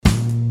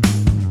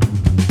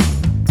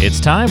It's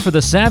time for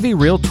the Savvy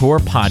Realtor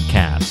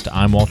Podcast.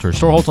 I'm Walter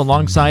Storholt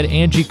alongside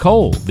Angie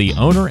Cole, the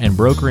owner and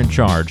broker in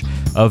charge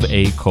of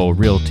A. Cole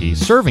Realty,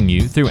 serving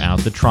you throughout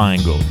the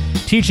Triangle,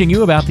 teaching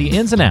you about the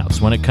ins and outs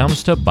when it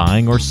comes to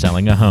buying or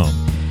selling a home.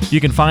 You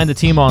can find the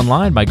team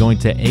online by going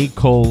to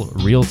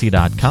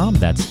acolerealty.com.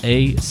 That's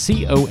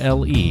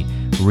A-C-O-L-E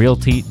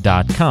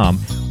realty.com,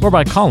 or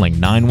by calling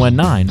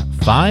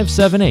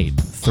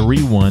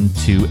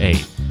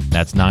 919-578-3128.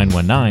 That's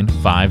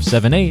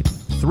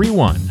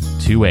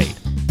 919-578-3128.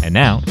 And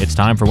now it's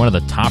time for one of the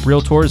top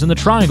realtors in the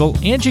Triangle,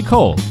 Angie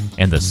Cole,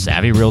 and the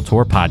Savvy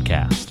Realtor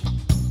Podcast.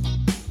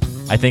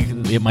 I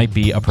think it might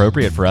be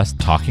appropriate for us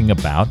talking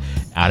about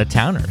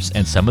out-of-towners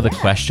and some of the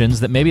questions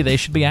that maybe they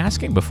should be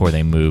asking before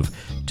they move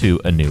to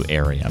a new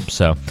area.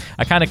 So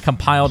I kind of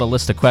compiled a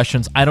list of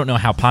questions. I don't know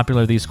how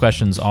popular these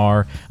questions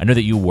are. I know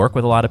that you work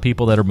with a lot of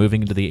people that are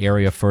moving into the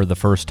area for the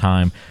first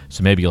time.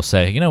 So maybe you'll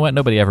say, you know what,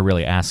 nobody ever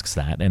really asks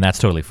that. And that's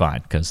totally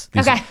fine because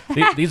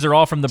these are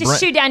all from the brain.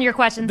 Just shoot down your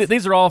questions.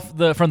 These are all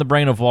from the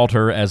brain of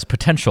Walter as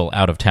potential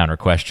out-of-towner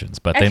questions,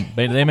 but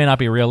they may not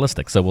be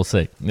realistic. So we'll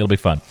see. It'll be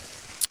fun.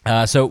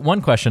 So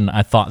one question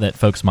I thought that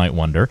folks might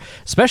wonder,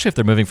 especially if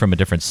they're moving from a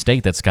different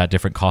state that's got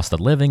different cost of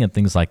living and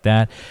things like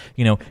that,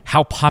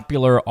 how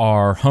popular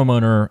are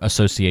homeowner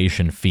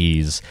association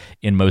fees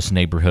in most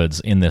neighborhoods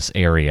in this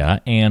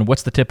area, and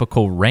what's the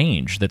typical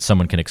range that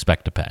someone can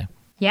expect to pay?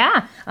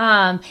 Yeah,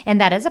 and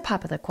that is a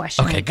popular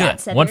question. Okay,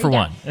 good. One for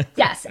one.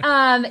 Yes. So,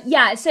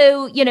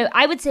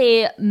 I would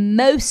say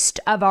most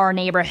of our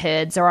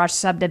neighborhoods or our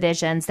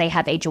subdivisions, they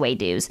have HOA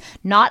dues.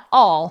 Not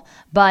all,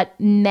 but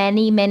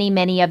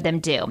many of them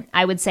do.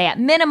 I would say at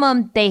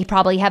minimum, they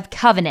probably have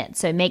covenants.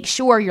 So make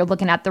sure you're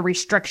looking at the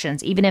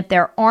restrictions. Even if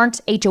there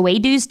aren't HOA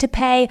dues to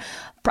pay,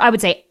 I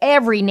would say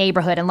every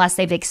neighborhood, unless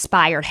they've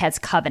expired, has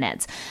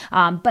covenants.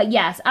 But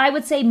yes, I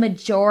would say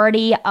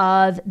majority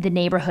of the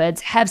neighborhoods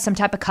have some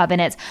type of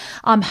covenants.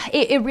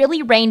 It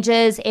really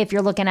ranges if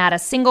you're looking at a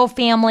single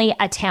family,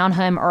 a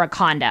townhome, or a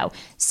condo.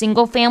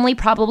 Single family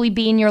probably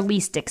being your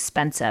least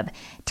expensive.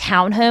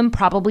 Townhome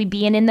probably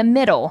being in the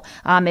middle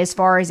as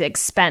far as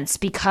expense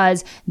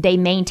because they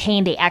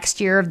maintain the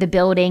exterior of the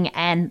building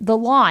and the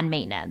lawn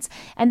maintenance.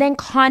 And then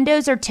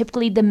condos are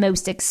typically the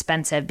most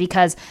expensive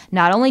because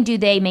not only do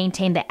they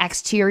maintain the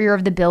exterior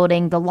of the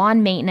building, the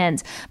lawn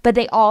maintenance, but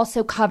they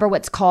also cover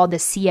what's called the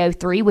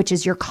CO3, which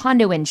is your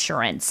condo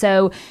insurance.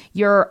 So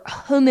your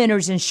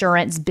homeowner's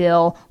insurance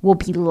bill will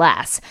be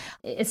less.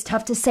 It's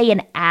tough to say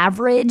an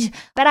average,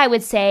 but I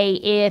would say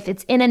if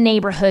it's in a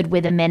neighborhood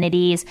with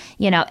amenities,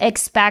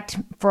 expect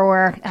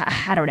for,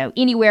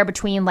 anywhere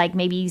between like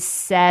maybe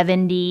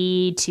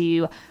 70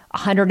 to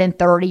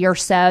 130 or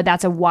so.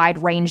 That's a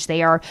wide range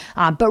there.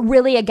 But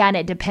really, again,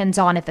 it depends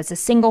on if it's a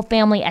single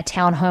family, a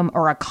townhome,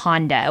 or a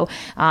condo.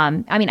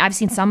 I've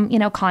seen some,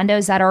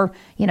 condos that are,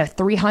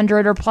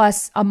 300 or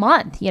plus a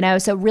month,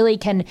 so really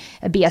can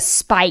be a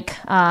spike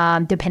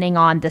depending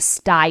on the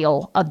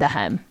style of the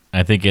home.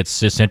 I think it's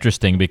just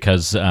interesting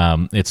because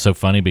it's so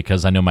funny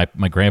because I know my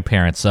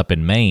grandparents up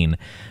in Maine,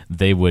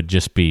 they would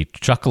just be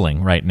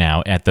chuckling right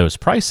now at those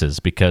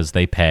prices because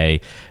they pay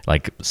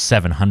like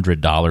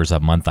 $700 a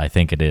month, I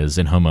think it is,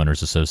 in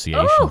homeowners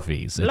association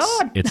fees.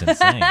 It's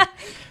insane.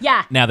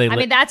 Yeah. Now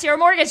that's your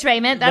mortgage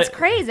payment. That's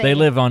crazy. They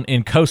live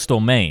in coastal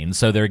Maine,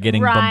 so they're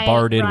getting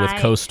bombarded with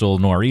coastal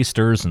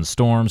nor'easters and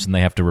storms, and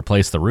they have to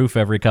replace the roof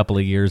every couple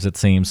of years, it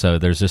seems. So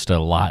there's just a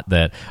lot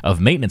of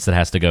maintenance that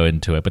has to go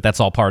into it, but that's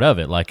all part of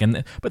it.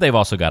 But they've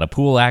also got a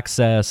pool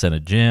access and a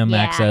gym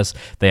access.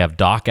 They have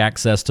dock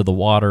access to the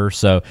water.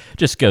 So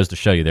just goes to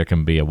show you there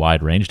can be a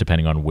wide range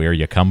depending on where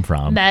you come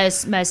from.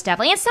 Most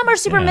definitely. And some are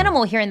super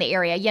minimal here in the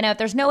area. If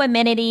there's no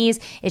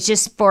amenities, it's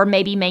just for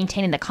maybe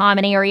maintaining the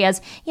common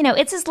areas.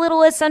 It's as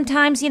little as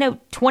sometimes,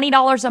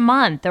 $20 a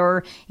month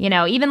or,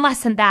 even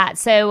less than that.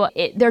 So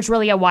there's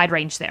really a wide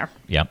range there.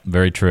 Yeah,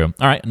 very true.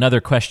 All right, another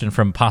question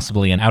from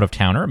possibly an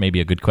out-of-towner, maybe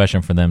a good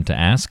question for them to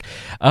ask.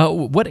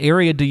 What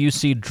area do you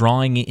see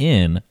drawing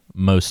in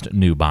most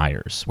new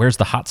buyers? Where's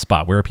the hot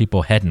spot? Where are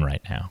people heading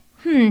right now?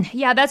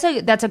 Yeah, that's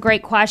a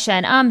great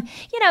question.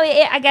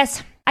 I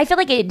guess I feel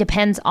like it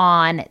depends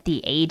on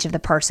the age of the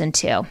person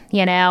too.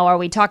 Are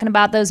we talking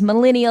about those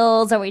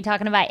millennials? Are we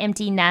talking about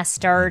empty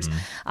nesters?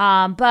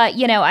 But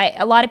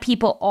a lot of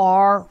people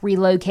are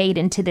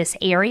relocating to this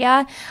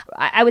area.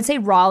 I would say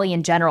Raleigh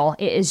in general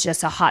is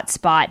just a hot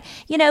spot.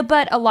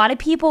 But a lot of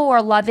people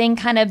are loving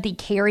kind of the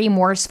Cary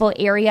Morrisville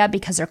area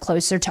because they're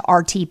closer to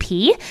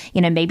RTP.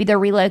 Maybe they're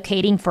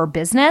relocating for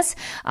business.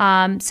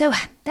 So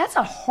that's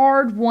a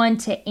hard one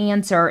to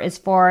answer as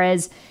far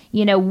as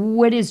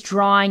what is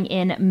drawing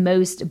in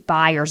most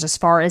buyers as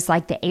far as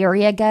like the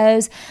area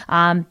goes,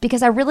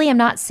 because I really am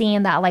not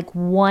seeing that like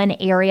one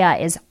area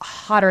is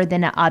hotter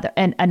than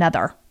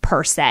another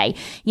per se.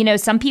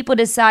 Some people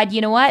decide,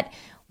 what?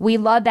 We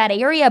love that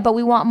area, but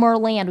we want more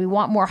land. We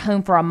want more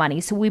home for our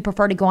money. So we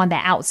prefer to go on the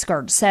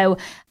outskirts. So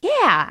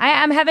yeah,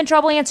 I'm having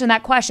trouble answering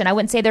that question. I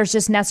wouldn't say there's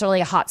just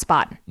necessarily a hot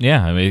spot.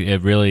 Yeah,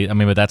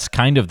 but that's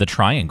kind of the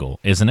triangle,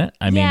 isn't it?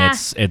 And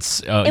it's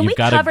you've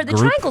got the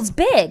triangle's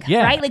big,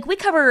 right? Like we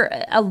cover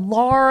a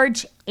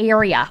large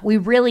area. We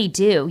really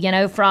do,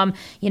 from,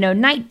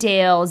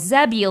 Nightdale,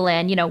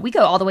 Zebulon, we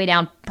go all the way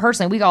down,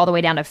 personally, we go all the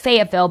way down to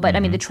Fayetteville. But I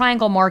mean, the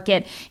Triangle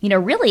market,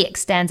 really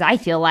extends, I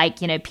feel like,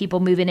 people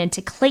moving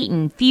into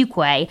Clayton,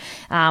 Fuquay.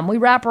 We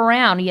wrap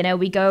around,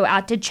 we go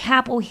out to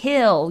Chapel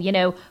Hill,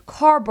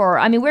 Carver.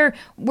 I mean, we're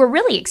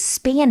really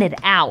expanded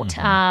out.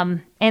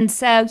 And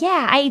so,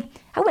 yeah, I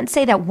wouldn't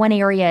say that one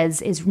area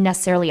is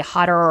necessarily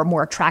hotter or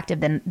more attractive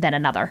than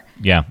another.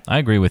 Yeah, I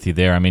agree with you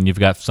there. I mean, you've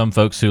got some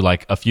folks who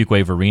like a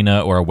Fuquay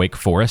Varina or a Wake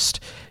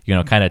Forest,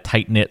 kind of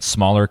tight-knit,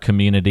 smaller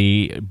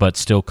community, but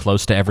still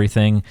close to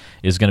everything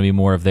is going to be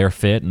more of their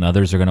fit, and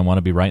others are going to want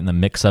to be right in the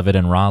mix of it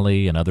in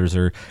Raleigh, and others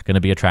are going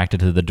to be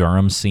attracted to the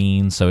Durham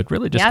scene. So it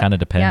really just kind of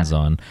depends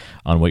on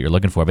what you're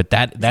looking for. But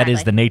that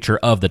is the nature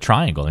of the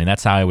Triangle. I mean,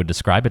 that's how I would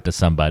describe it to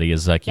somebody,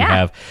 is like you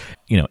have,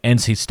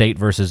 NC State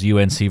versus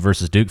UNC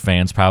versus Duke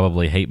fans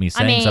probably hate me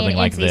saying something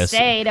like NC this.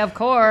 State, of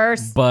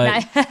course.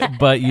 But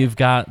but you've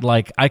got,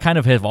 like, I kind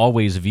of have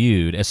always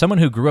viewed, as someone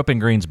who grew up in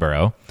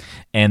Greensboro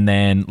and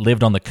then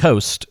lived on the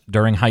coast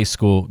during my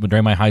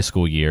high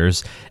school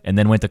years, and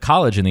then went to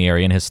college in the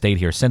area and has stayed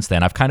here since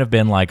then. I've kind of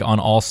been like on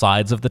all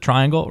sides of the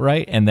Triangle,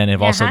 right? And then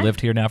have also lived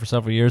here now for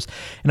several years.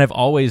 And I've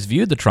always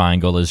viewed the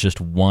Triangle as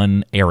just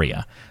one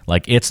area.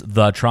 Like, it's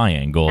the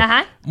Triangle.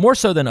 More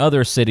so than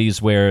other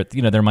cities where,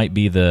 there might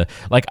be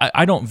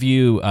I don't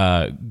view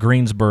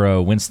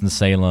Greensboro,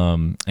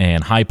 Winston-Salem,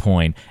 and High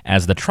Point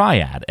as the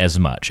triad as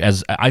much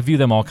as I view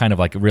them all kind of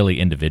like really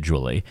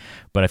individually.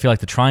 But I feel like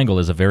the Triangle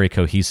is a very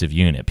cohesive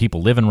unit.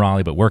 People live in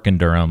Raleigh but work in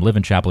Durham, live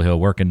in Chapel Hill,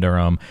 work in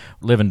Durham,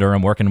 live in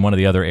Durham, work in one of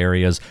the other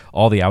areas,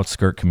 all the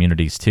outskirt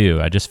communities too.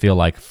 I just feel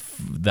like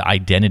the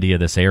identity of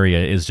this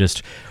area is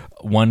just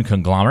one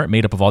conglomerate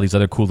made up of all these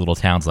other cool little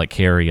towns like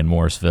Cary and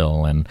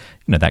Morrisville and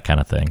that kind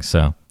of thing. So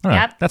I don't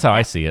know. That's how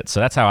I see it. So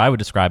that's how I would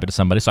describe it to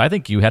somebody. So I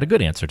think you had a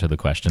good answer to the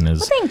question. Well,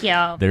 thank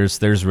you.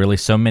 There's really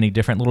so many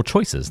different little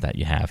choices that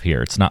you have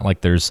here. It's not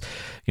like there's,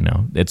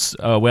 it's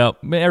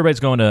everybody's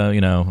going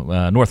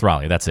to North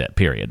Raleigh. That's it.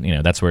 Period.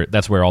 That's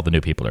where all the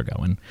new people are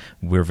going.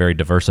 We're very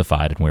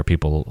diversified in where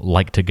people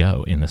like to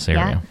go in this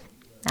area.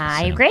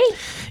 I agree.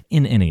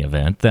 In any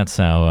event, that's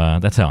how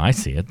I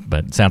see it.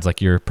 But it sounds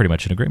like you're pretty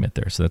much in agreement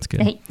there, so that's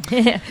good.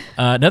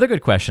 Another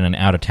good question an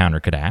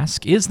out-of-towner could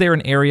ask, is there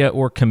an area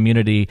or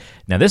community,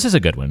 now this is a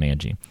good one,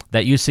 Angie,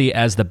 that you see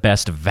as the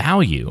best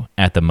value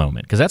at the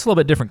moment? Because that's a little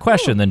bit different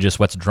question than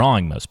just what's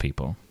drawing most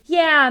people.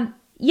 Yeah.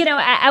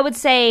 I would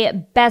say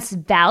best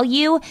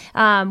value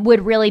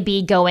would really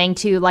be going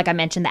to, like I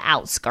mentioned, the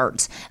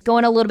outskirts.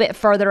 Going a little bit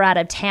further out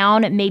of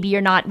town, maybe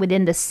you're not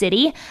within the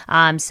city.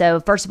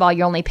 So first of all,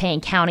 you're only paying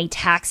county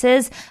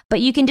taxes,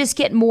 but you can just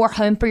get more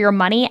home for your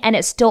money, and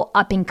it's still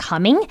up and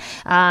coming.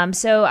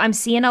 So I'm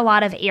seeing a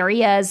lot of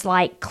areas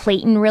like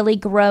Clayton really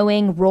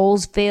growing,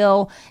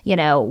 Rollsville,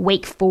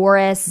 Wake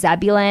Forest,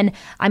 Zebulon.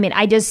 I mean,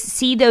 I just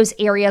see those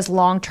areas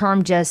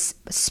long-term just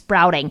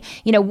sprouting.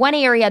 One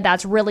area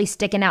that's really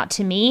sticking out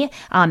to me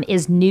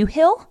is New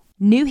Hill.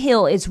 New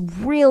Hill is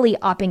really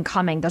up and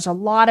coming. There's a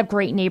lot of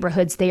great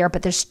neighborhoods there,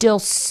 but there's still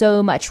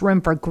so much room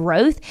for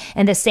growth.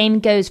 And the same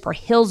goes for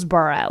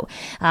Hillsboro.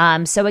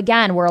 So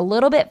again, we're a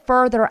little bit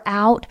further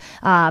out,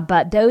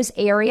 but those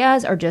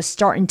areas are just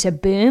starting to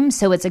boom.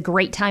 So it's a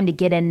great time to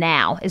get in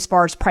now as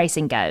far as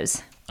pricing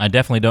goes. I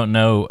definitely don't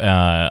know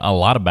a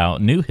lot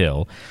about New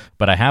Hill,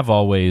 but I have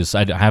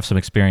some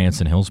experience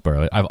in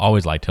Hillsboro. I've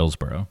always liked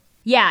Hillsboro.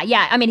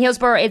 Yeah. I mean,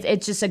 Hillsboro,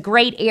 it's just a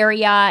great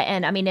area.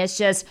 And I mean, it's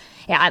just,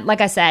 like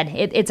I said,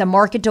 it's a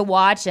market to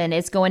watch, and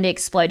it's going to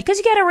explode. Because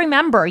you got to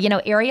remember,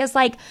 areas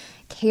like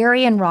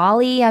Cary and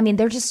Raleigh, I mean,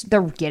 they're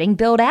getting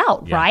built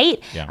out, right?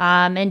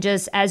 Yeah. And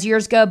just as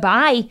years go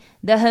by,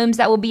 the homes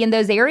that will be in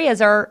those areas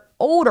are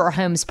older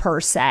homes per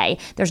se.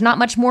 There's not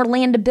much more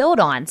land to build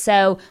on,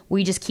 so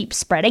we just keep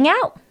spreading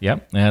out.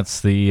 Yep,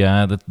 that's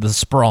the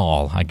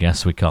sprawl, I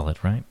guess we call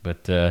it, right?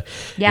 But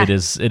it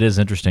is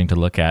interesting to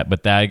look at.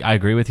 But I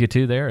agree with you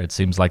too there. It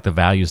seems like the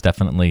value is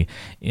definitely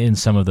in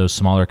some of those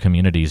smaller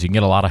communities. You can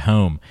get a lot of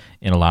home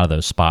in a lot of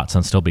those spots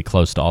and still be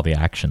close to all the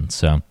action.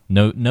 So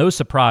no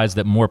surprise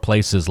that more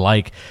places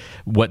like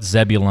what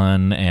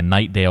Zebulon and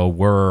Nightdale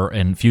were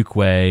and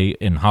Fuquay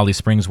and Holly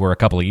Springs were a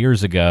couple of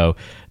years ago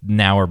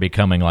now are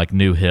becoming like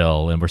New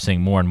Hill, and we're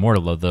seeing more and more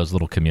of those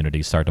little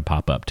communities start to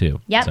pop up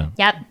too. Yep,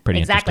 pretty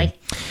exactly.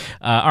 Interesting.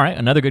 All right,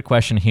 another good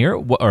question here,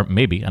 or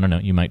maybe, I don't know,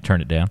 you might turn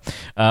it down.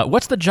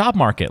 What's the job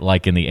market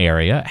like in the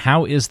area?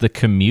 How is the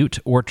commute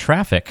or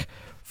traffic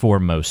for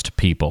most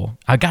people?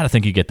 I got to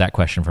think you get that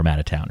question from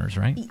out-of-towners,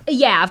 right?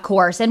 Yeah, of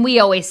course. And we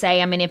always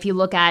say, I mean, if you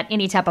look at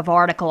any type of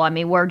article, I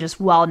mean, we're just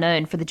well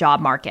known for the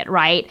job market,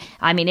 right?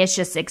 I mean, it's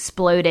just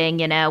exploding,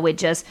 with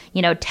just,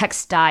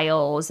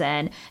 textiles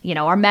and,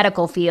 our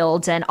medical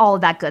fields and all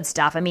of that good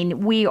stuff. I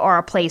mean, we are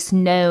a place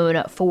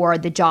known for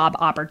the job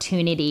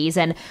opportunities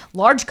and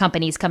large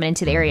companies coming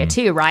into the area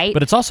too, right?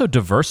 But it's also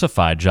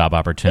diversified job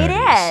opportunities.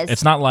 It is.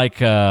 It's not like,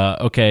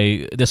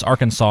 this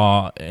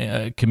Arkansas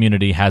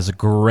community has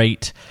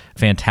great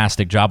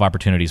fantastic job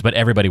opportunities, but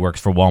everybody works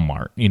for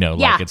Walmart.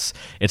 Like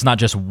it's not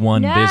just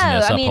one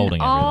business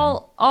upholding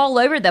everything. All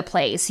over the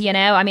place,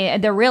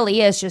 there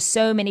really is just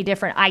so many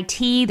different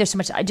IT. There's so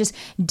much just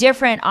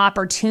different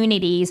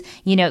opportunities,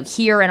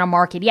 here in a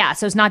market. Yeah.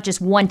 So it's not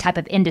just one type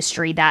of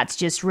industry that's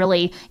just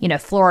really,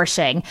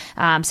 flourishing.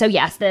 So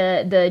yes,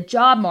 the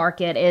job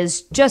market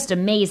is just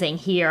amazing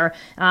here.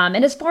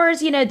 And as far as,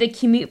 the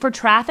commute for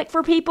traffic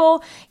for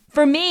people,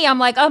 for me, I'm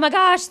like, oh my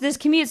gosh, this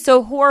commute's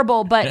so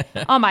horrible, but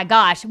oh my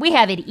gosh, we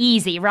have it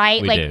easy,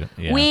 right? We do,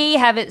 yeah. We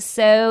have it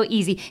so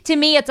easy. To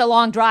me, it's a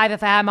long drive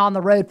if I'm on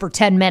the road for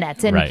 10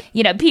 minutes. And,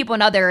 right. People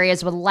in other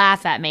areas would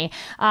laugh at me.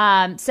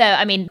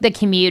 The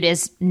commute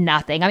is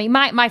nothing. I mean,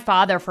 my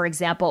father, for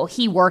example,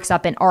 he works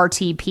up in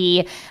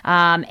RTP,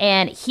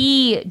 and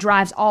he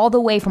drives all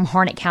the way from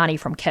Harnett County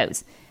from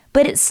Coes.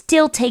 But it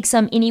still takes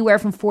him anywhere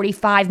from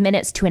 45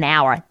 minutes to an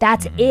hour.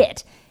 That's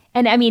it.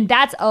 And I mean,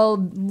 that's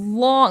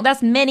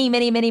many,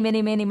 many, many,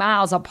 many, many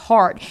miles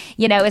apart.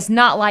 It's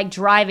not like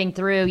driving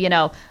through,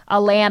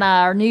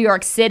 Atlanta or New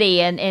York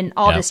City and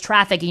all this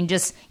traffic. You can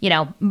just,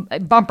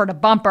 bumper to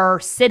bumper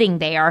sitting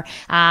there.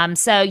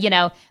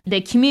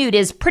 The commute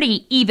is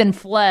pretty even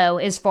flow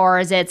as far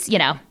as it's,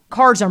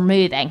 cars are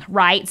moving,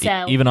 right?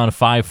 So even on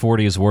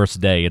 540's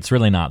worst day, it's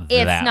really not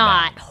that bad.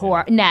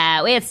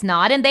 No, it's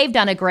not. And they've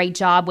done a great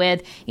job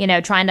with,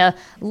 trying to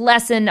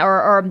lessen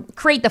or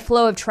create the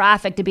flow of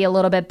traffic to be a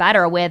little bit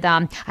better with,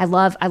 I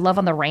love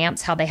on the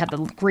ramps how they have the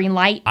green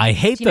light. I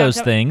hate those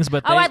things,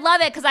 but I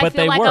love it because I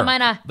feel like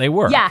I'm They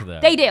work. Yeah,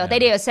 though. they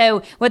do.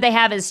 So what they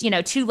have is,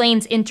 2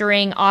 lanes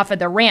entering off of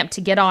the ramp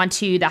to get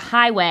onto the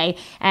highway,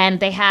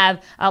 and they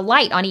have a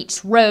light on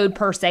each road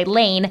per se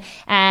lane,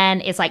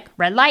 and it's like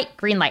red light,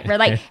 green light, red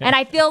light. And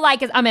I feel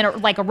like I'm in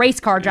a race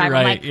car driver.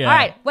 Right, I'm like, all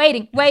right,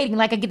 waiting.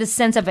 Like I get this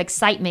sense of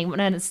excitement when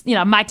it's,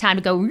 my time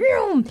to go.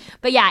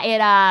 But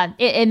yeah,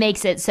 it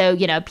makes it so,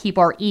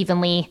 people are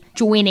evenly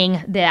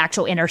joining the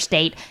actual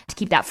interstate to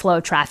keep that flow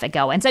of traffic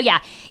going. So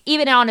yeah,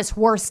 even on its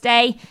worst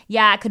day,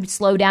 it could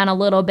slow down a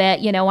little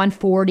bit, on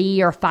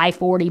 40 or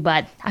 540.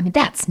 But I mean,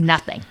 that's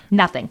nothing.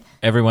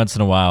 Every once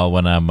in a while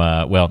when I'm,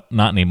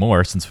 not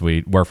anymore since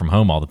we work from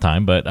home all the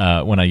time,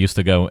 but when I used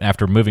to go,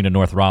 after moving to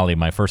North Raleigh,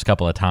 my first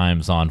couple of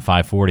times on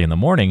 540 in the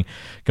morning,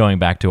 going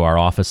back to our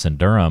office in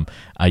Durham,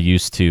 I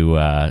used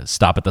to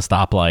stop at the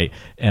stoplight,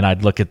 and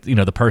I'd look at,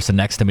 the person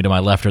next to me to my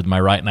left or to my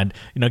right, and I'd,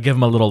 give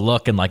them a little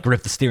look and like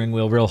grip the steering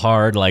wheel real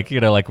hard, like,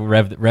 like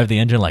rev the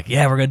engine, like,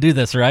 yeah, we're going to do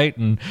this, right?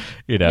 And,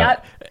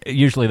 Yep.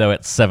 Usually though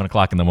at 7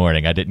 o'clock in the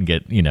morning, I didn't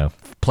get,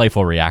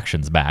 playful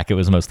reactions back. It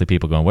was mostly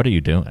people going, what are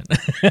you doing?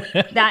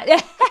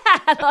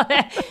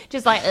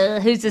 Just like,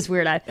 who's this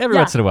weirdo? Every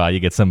once in a while, you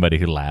get somebody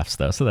who laughs,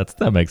 though, so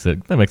that makes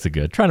it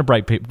good. Trying to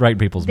brighten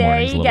people's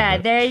mornings a little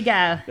bit. There you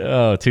go.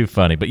 Oh, too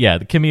funny. But yeah,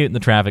 the commute and the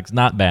traffic's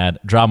not bad.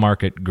 Job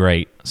market,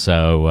 great.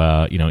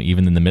 So,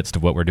 even in the midst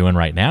of what we're doing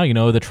right now,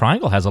 the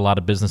Triangle has a lot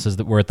of businesses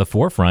that were at the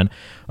forefront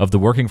of the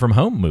working from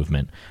home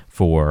movement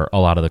for a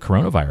lot of the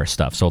coronavirus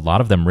stuff. So a lot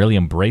of them really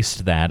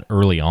embraced that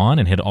early on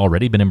and had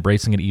already been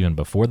embracing it even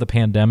before the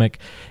pandemic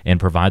and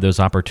provide those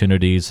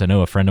opportunities. I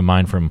know a friend of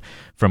mine from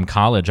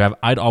college,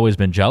 I'd always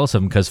been jealous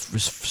of him because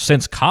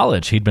since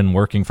college, he'd been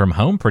working from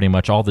home pretty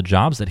much all the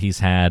jobs that he's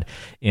had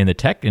in the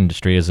tech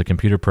industry as a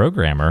computer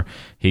programmer.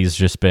 He's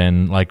just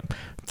been like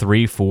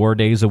 3-4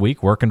 days a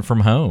week working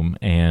from home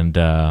and,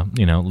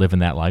 living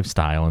that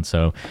lifestyle. And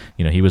so,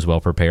 he was well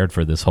prepared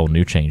for this whole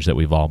new change that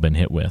we've all been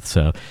hit with.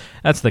 So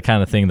that's the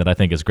kind of thing that I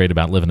think is great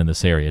about living in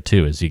this area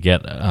too, is you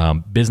get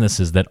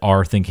businesses that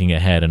are thinking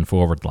ahead and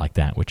forward like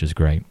that, which is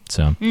great.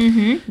 So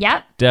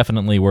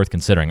definitely worth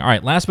considering. All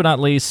right, last but not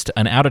least,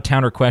 an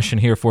out-of-towner question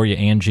here for you,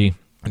 Angie.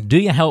 Do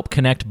you help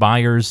connect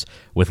buyers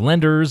with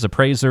lenders,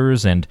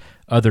 appraisers, and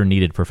other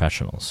needed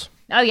professionals?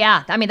 Oh,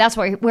 yeah. I mean, that's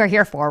what we're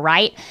here for,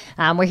 right?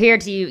 We're here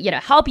to,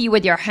 help you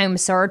with your home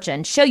search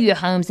and show you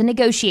homes and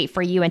negotiate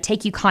for you and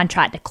take you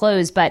contract to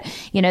close. But,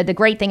 the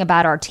great thing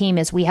about our team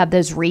is we have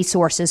those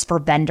resources for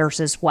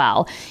vendors as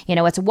well.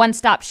 It's a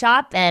one-stop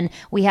shop, and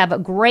we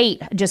have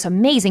just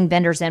amazing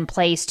vendors in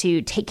place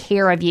to take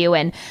care of you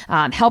and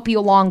help you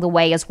along the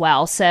way as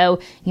well. So,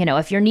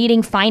 if you're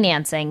needing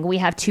financing, we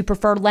have 2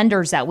 preferred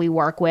lenders that we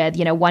work with,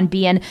 one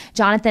being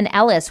Jonathan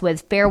Ellis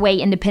with Fairway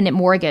Independent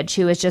Mortgage,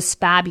 who is just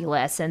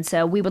fabulous. And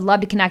so we would love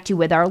to connect you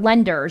with our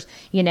lenders.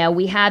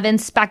 We have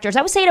inspectors.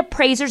 I would say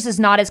appraisers is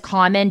not as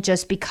common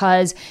just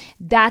because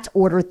that's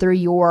ordered through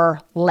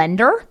your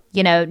lender.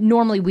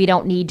 Normally we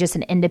don't need just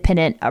an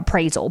independent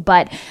appraisal,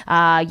 but,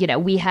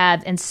 we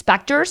have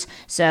inspectors.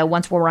 So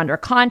once we're under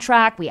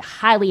contract, we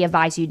highly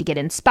advise you to get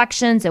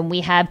inspections, and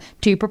we have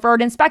 2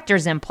 preferred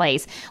inspectors in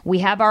place. We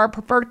have our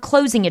preferred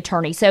closing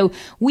attorney. So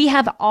we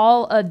have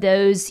all of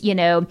those,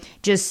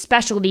 just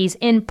specialties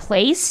in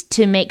place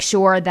to make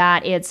sure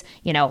that it's,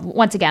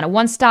 once again, a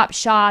one-stop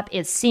shop.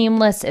 It's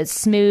seamless, it's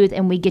smooth,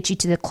 and we get you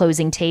to the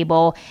closing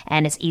table,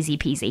 and it's easy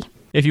peasy.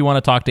 If you want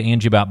to talk to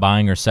Angie about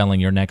buying or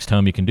selling your next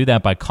home, you can do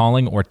that by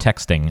calling or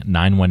texting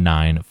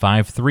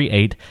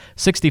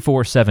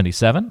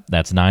 919-538-6477.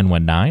 That's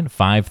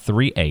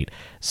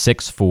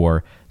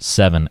 919-538-6477.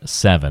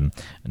 919-538-6477,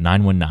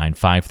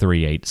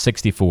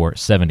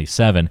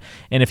 919-538-6477.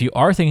 And if you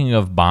are thinking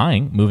of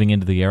moving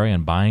into the area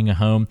and buying a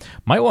home,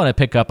 might want to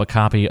pick up a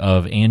copy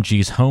of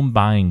Angie's Home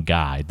Buying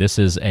Guide. This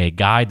is a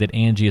guide that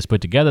Angie has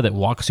put together that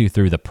walks you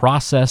through the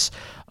process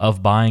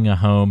of buying a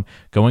home,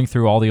 going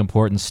through all the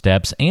important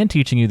steps and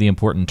teaching you the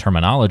important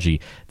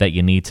terminology that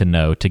you need to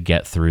know to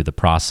get through the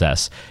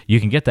process. You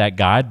can get that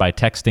guide by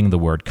texting the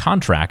word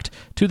contract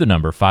to the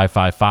number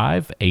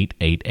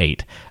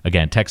 555-888.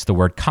 Again, text the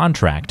word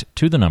contract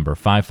to the number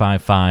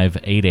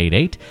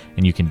 555-888,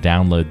 and you can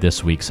download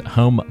this week's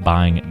Home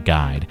Buying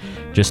Guide.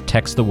 Just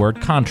text the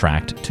word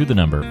contract to the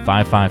number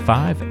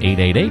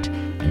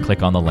 555-888 and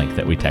click on the link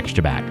that we text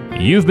you back.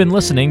 You've been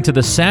listening to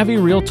the Savvy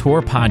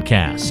Realtor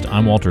Podcast.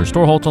 I'm Walter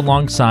Storholt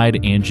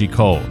alongside Angie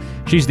Cole.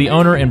 She's the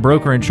owner and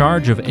broker in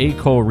charge of A.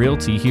 Cole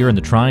Realty here in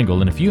the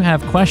Triangle. And if you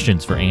have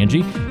questions for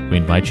Angie, we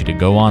invite you to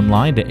go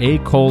online to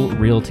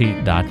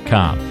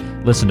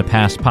acolerealty.com. Listen to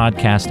past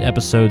podcast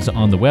episodes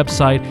on the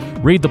website,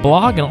 read the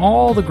blog, and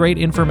all the great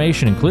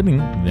information, including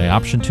the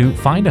option to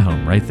find a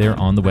home right there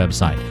on the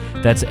website.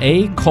 That's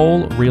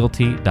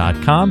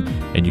acolerealty.com.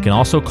 And you can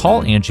also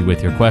call Angie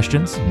with your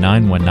questions,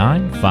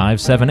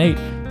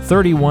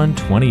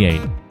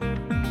 919-578-3128.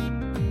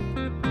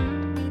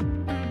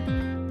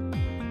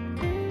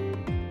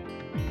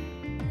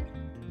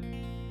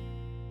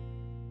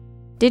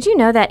 Did you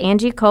know that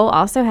Angie Cole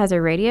also has a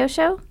radio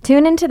show?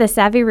 Tune into The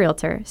Savvy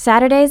Realtor,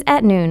 Saturdays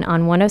at noon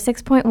on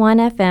 106.1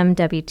 FM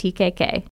WTKK.